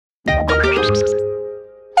Baby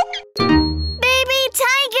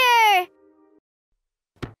Tiger!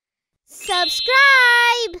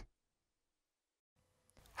 Subscribe!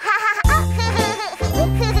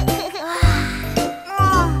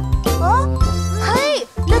 Hey,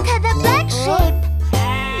 look at the black sheep!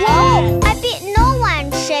 Whoa, I bet no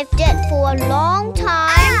one shaved it for a long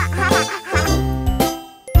time.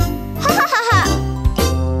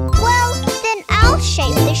 Well, then I'll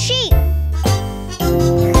shave the sheep.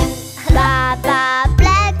 Baa Baa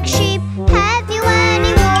Black Sheep, have you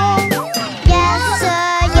any wool? Yes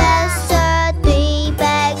sir, 3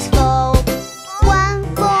 bags full. One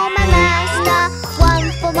for my master,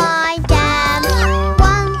 one for my dam,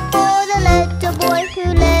 one for the little boy who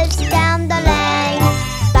lives down the lane.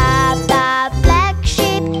 Baa Baa Black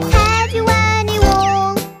Sheep, have you any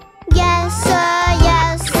wool? Yes sir,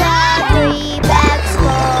 3 bags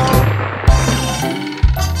full.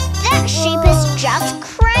 That sheep is just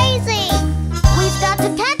crazy. We've got to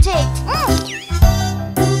catch it.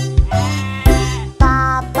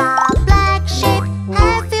 Baa Baa Black Sheep,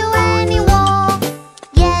 have you any wool?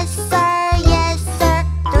 Yes sir,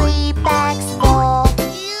 3 bags full.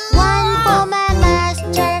 One for my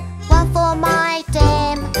master, one for my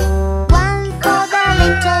dame, one for the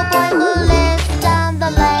little boy who lives down the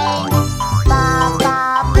lane. Baa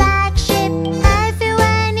Baa Black Sheep, have you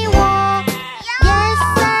any wool? Yes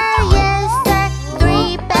sir,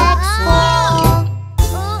 3 bags full.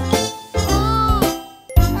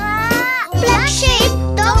 Black sheep,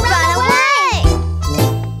 don't run away!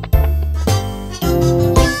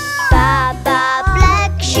 Baa Baa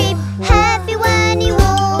Black Sheep, have you any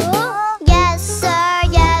wool? Yes sir,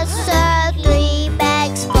 3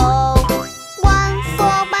 bags full. One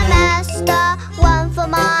for my master, one for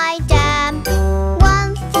my dam,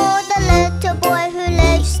 one for the little boy who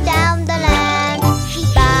lives down the lane.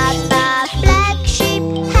 Baa Baa Black Sheep,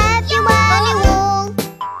 have you any wool?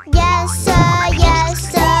 Yes sir,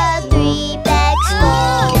 3 bags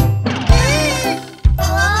full.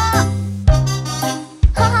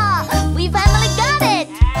 We finally got it!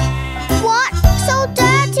 What? So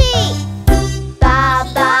dirty! Baa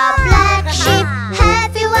Baa Black Sheep,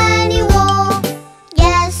 have you any wool?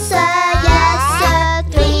 Yes sir,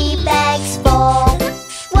 3 bags full.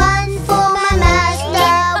 One for my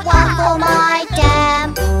master, one for my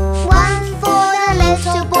dam, one for the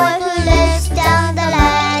little boy who lives down the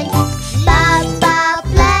lane. Baa Baa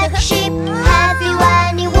Black Sheep, have you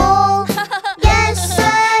any wool? Yes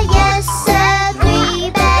sir,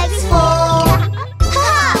 3 bags full.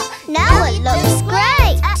 Now it looks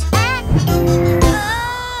great!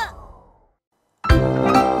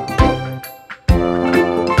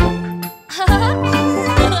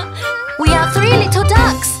 We are 3 little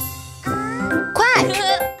ducks. Quack!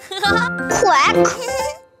 Quack!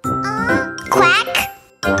 Quack!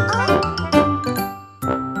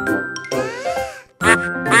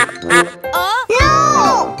 No!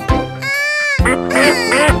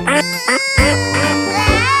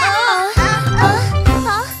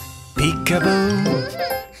 Peekaboo,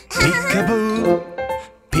 peekaboo,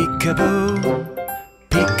 peekaboo,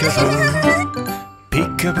 peekaboo,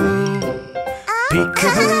 peekaboo,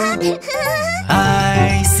 peekaboo.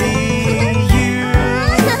 I see you.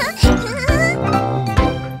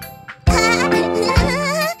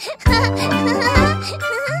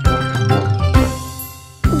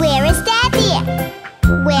 Where is Daddy?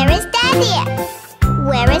 Where is Daddy?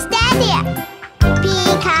 Where is Daddy?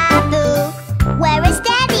 Peekaboo. Where is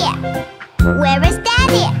Daddy? Where is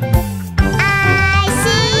Daddy? I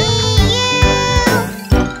see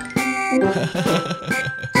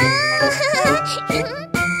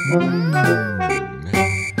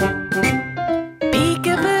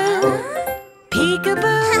Peekaboo,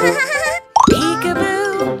 peekaboo,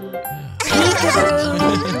 peekaboo, peekaboo,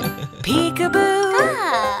 peekaboo,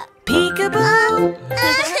 peekaboo.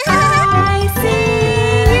 I see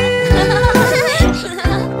you.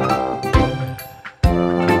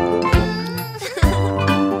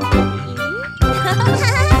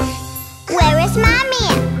 Where is Mommy?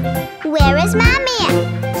 Where is Mommy?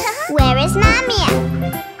 Where is Mommy?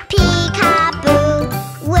 Peekaboo.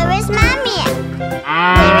 Where is Mommy?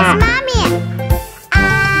 Where is Mommy? I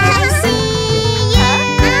see you.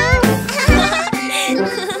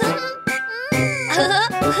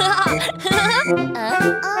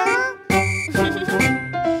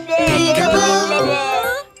 Peekaboo.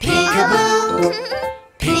 Peekaboo.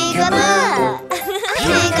 Peekaboo.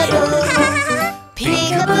 Peekaboo.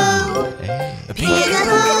 Peekaboo.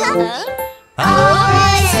 Peekaboo. I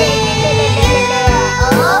see you.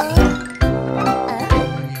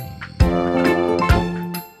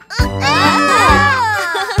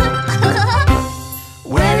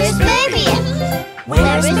 Where is is baby?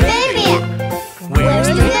 Where is baby? Where is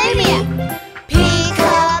baby?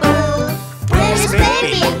 Peekaboo. Where is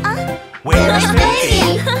baby? Where is baby?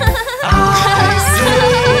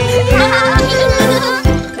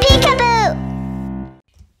 Peekaboo!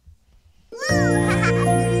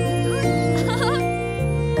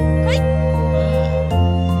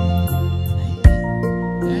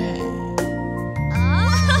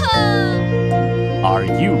 Are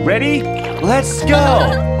you ready? Let's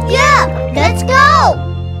go! Yeah, let's go!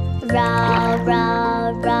 Row,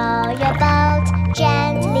 row, row your boat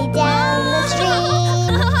gently down the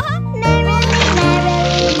stream. Merrily,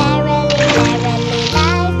 merrily, merrily, merrily,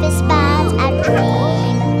 life is but a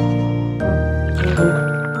dream.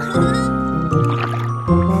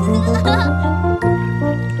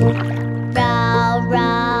 Row,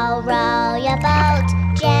 row, row your boat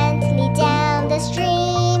gently down the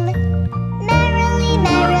stream. Merrily,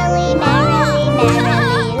 merrily, merrily,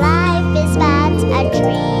 merrily, life is but a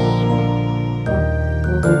dream.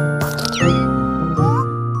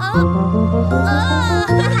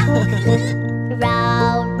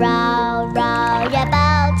 Row, row, row your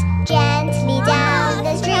boat gently down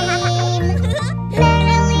the stream. Merrily,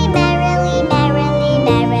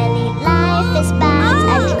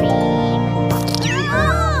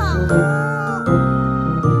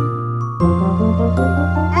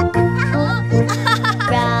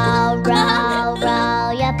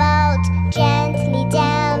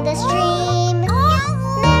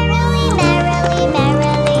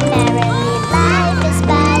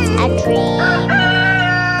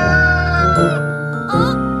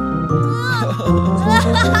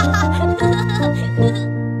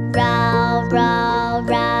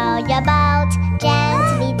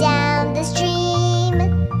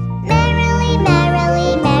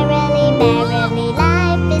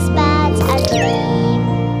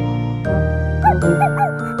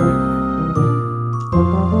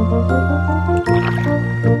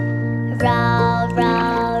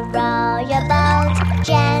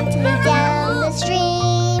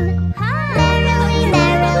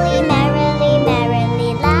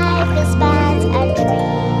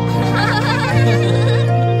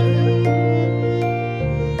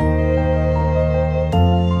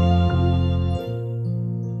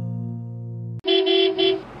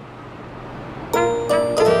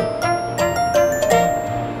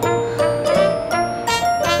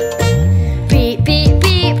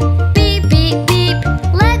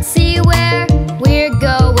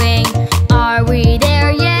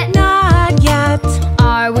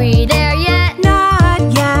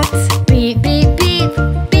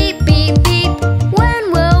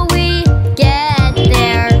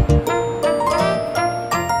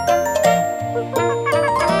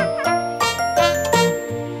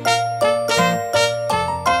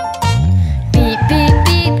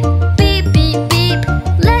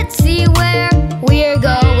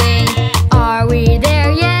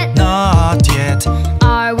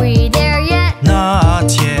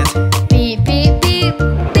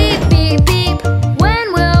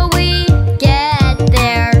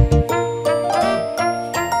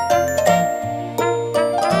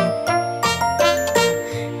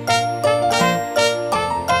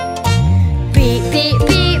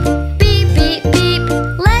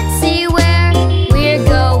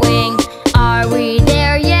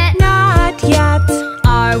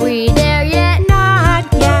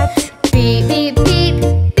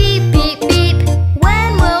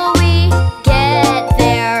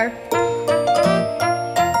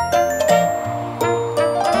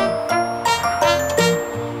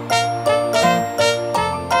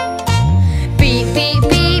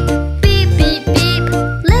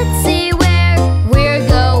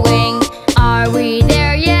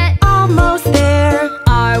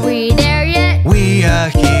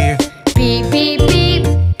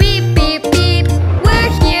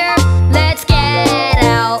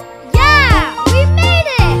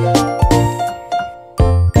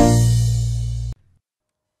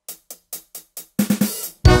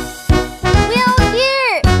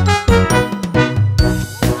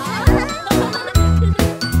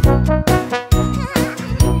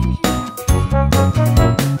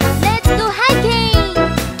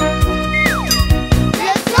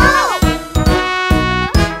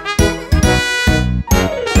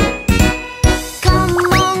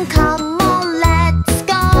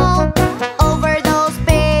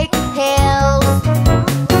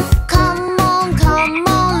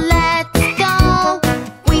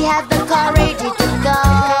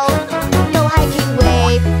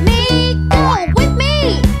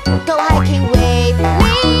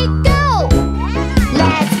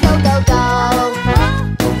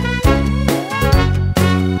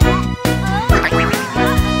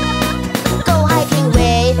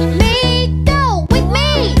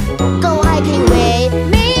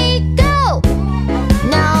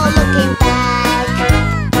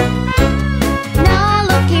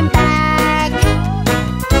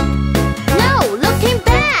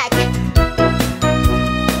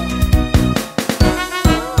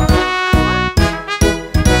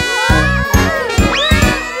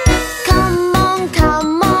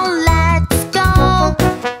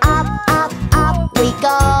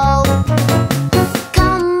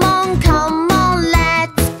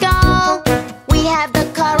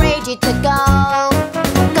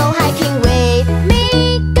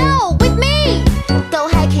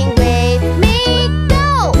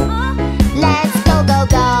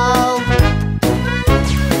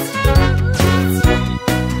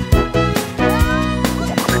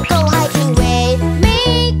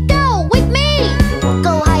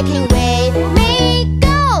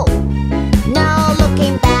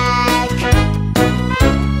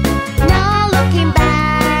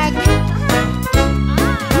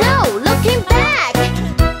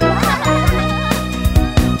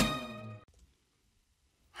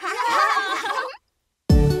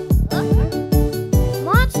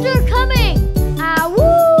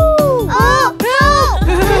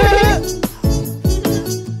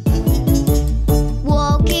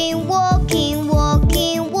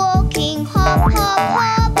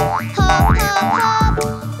 hop, hop, hop, hop.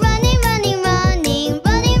 Running, running, running,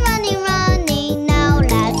 running, running, running. Now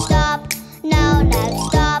let's stop, now let's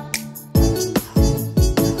stop.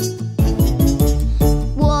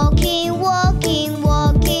 Walking, walking,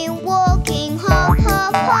 walking, walking. Hop,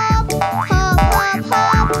 hop, hop, hop, hop,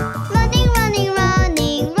 hop. Running, running,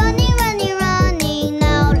 running, running, running, running.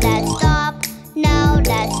 Now let's stop, now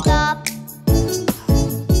let's stop.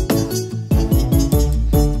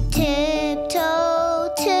 Tiptoe,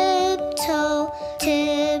 tiptoe,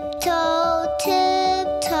 tiptoe,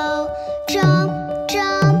 tiptoe. Jump,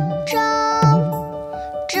 jump, jump.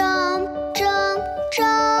 Jump, jump,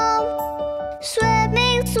 jump.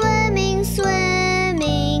 Swimming, swimming,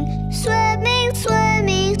 swimming. Swimming,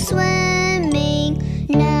 swimming, swimming.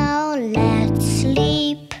 Now let's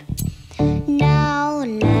sleep. Now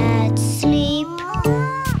let's sleep.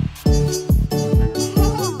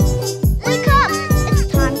 Wake up! It's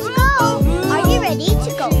time to go. Are you ready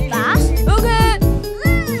to go fast? Okay.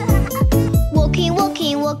 Walking,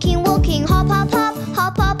 walking, walking, walking. Hop, hop, hop,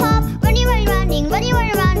 hop, hop, hop. Running, running, running, running,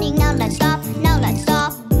 running, running. Now let's stop, now let's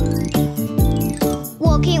stop.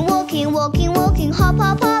 Walking, walking, walking, walking. Hop,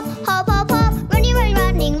 hop, hop, hop, hop, hop. Running, running,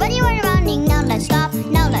 running, running, running, running. Now let's stop,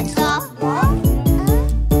 now let's stop.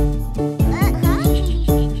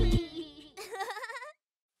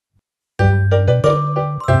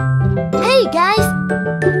 Hey guys,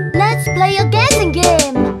 let's play a guessing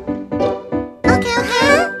game. Okay,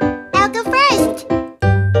 okay. I'll go first.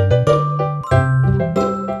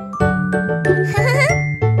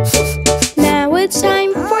 Now it's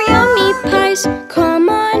time for yummy pies. Come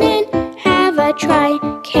on in, have a try.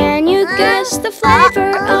 Can you guess the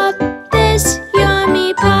flavor of this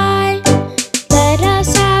yummy pie? Let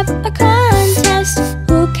us have a contest.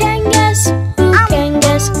 Who can guess? Who can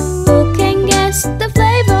guess? Who can guess the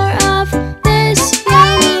flavor of this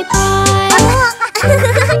yummy pie?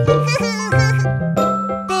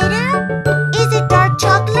 Bitter? Is it dark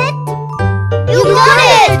chocolate? You got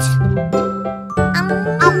it!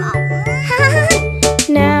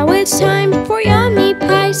 Now it's time for yummy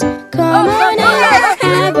pies. Come on in,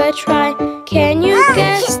 have a try. Can you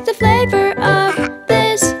guess the flavor of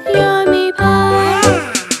this yummy pie?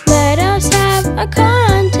 Let us have a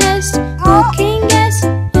contest. Who can guess?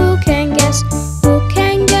 Who can guess? Who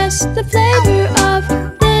can guess the flavor of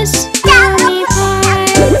this yummy pie?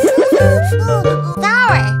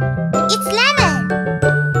 Sour. It's lemon.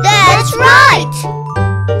 That's right.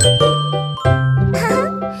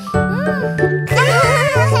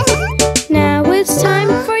 Now it's time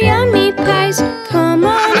for yummy pies. Come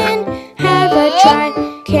on in, have a try.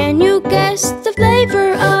 Can you guess the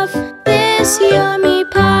flavor of this yummy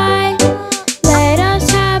pie? Let us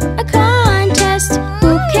have a contest.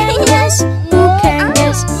 Who can guess? Who can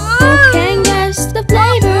guess? Who can guess the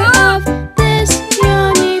flavor of this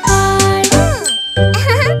yummy pie?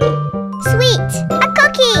 Sweet. A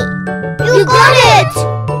cookie. You got it.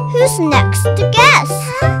 Who's next to guess?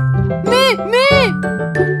 Me!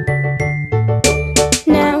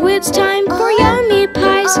 Now it's time for yummy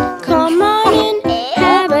pies. Come on in,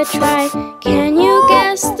 have a try. Can you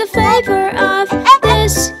guess the flavor of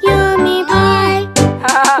this yummy pie?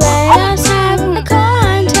 Let us have a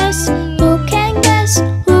contest. Who can guess?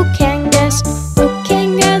 Who can guess? Who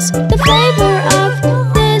can guess the flavor of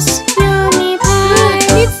this yummy pie?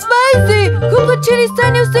 It's spicy! Who put chili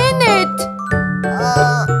granules in it?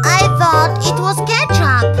 I thought it was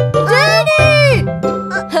ketchup. Daddy!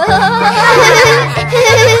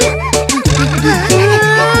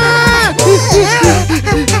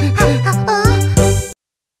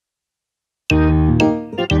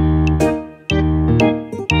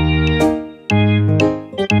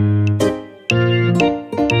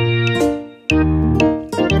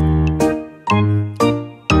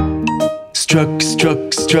 Stroke,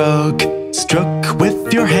 stroke, stroke, stroke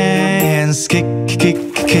with your hands. Kick,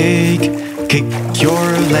 kick, kick, kick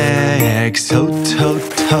your legs. Toad, toad,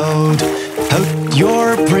 toad, hold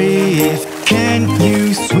your breath. Can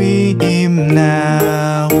you swim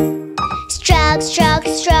now? Stroke, stroke,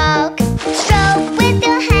 stroke. Stroke with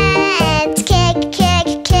your hands. Kick,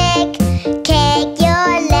 kick, kick. Kick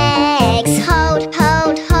your legs. Hold,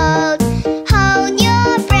 hold, hold. Hold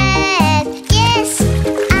your breath. Yes,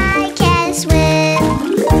 I can swim.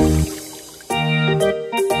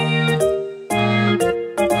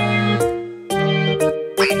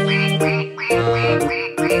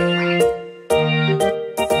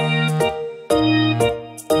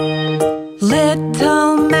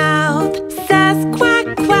 Little mouth says quack,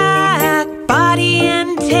 quack. Body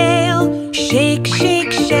and tail shake,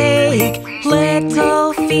 shake, shake.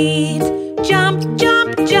 Little feet jump,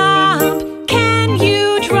 jump, jump. Can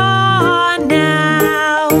you draw now?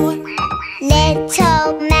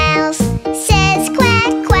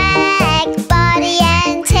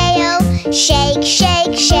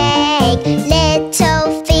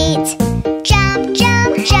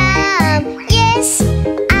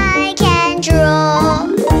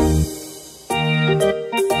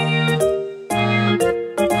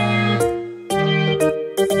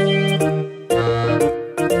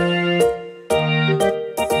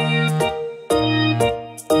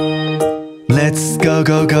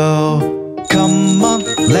 go. Come on,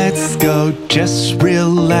 let's go. Just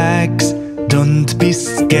relax. Don't be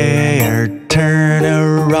scared. Turn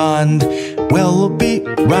around. We'll be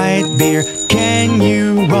right there. Can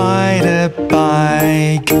you ride a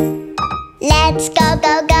bike? Let's go,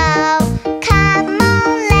 go, go. Come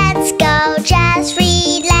on, let's go. Just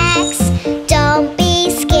relax. Don't be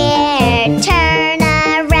scared. Turn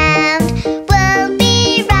around. We'll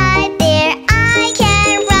be right there. I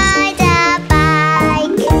can ride a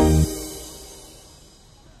bike.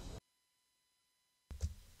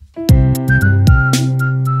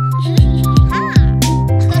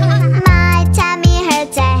 My tummy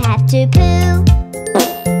hurts, I have to poo.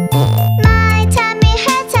 My tummy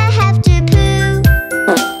hurts, I have to poo.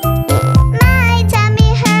 My tummy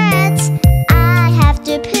hurts, I have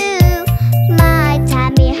to poo. My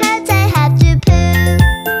tummy hurts, I have to poo.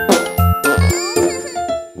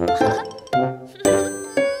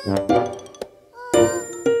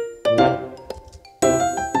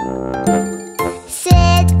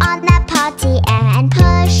 Sit on the potty and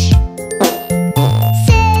push.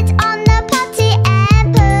 Sit on the potty and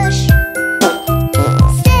push.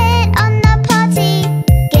 Sit on the potty,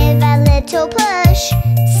 give a little push.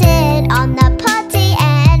 Sit on the potty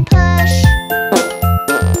and push.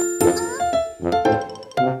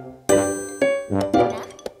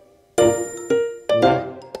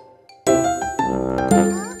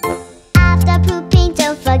 After pooping,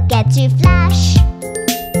 don't forget to flush.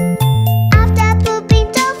 After pooping,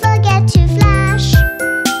 don't forget to flush.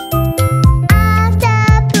 After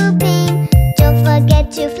pooping, don't forget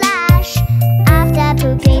to flush. After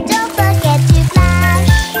pooping, don't forget to flush.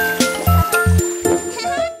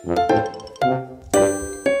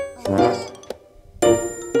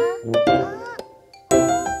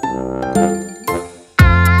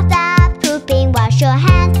 After pooping, wash your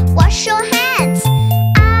hands. Wash your hands.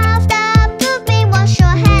 After pooping, wash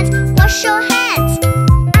your hands. Wash your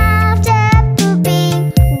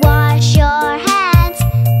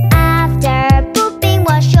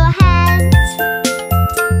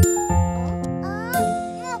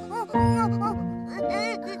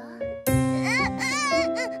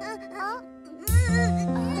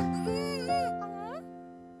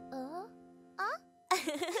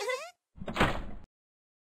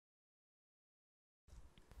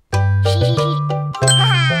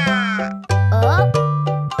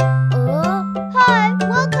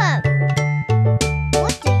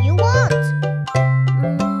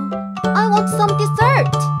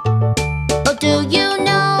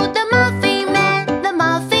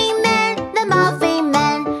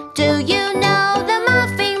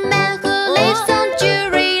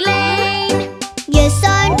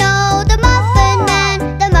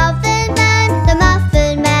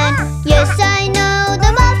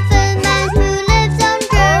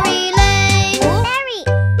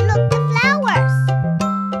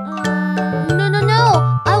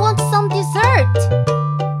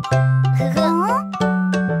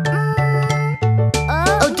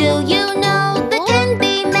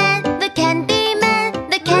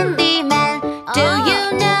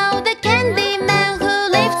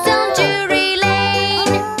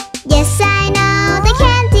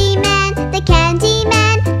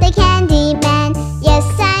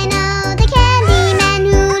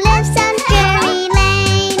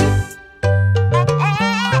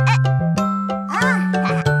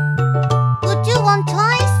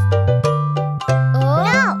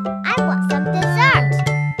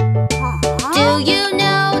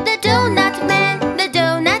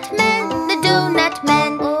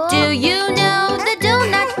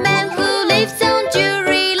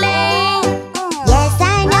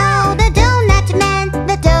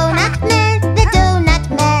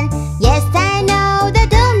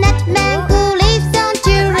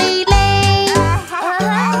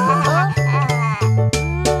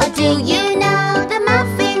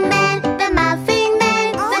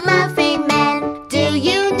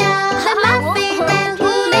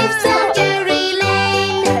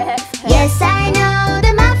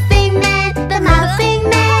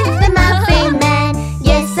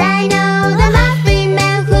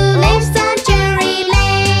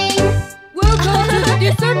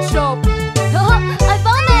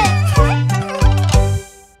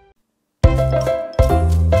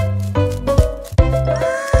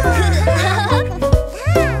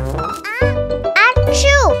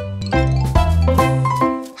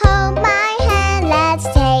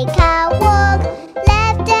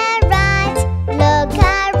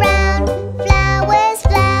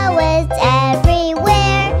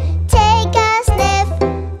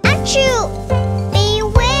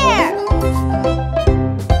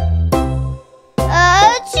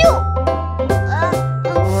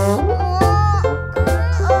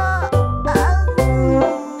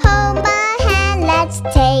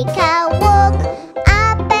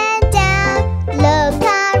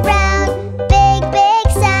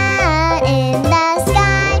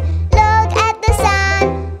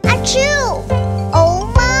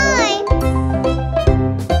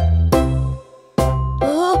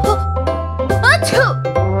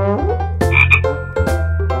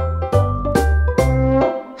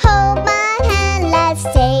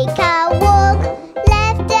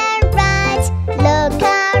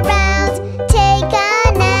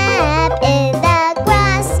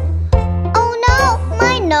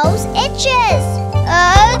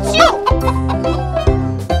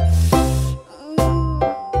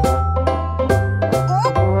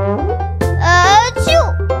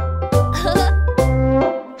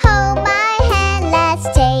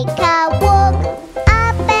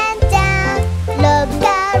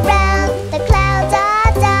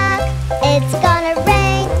It's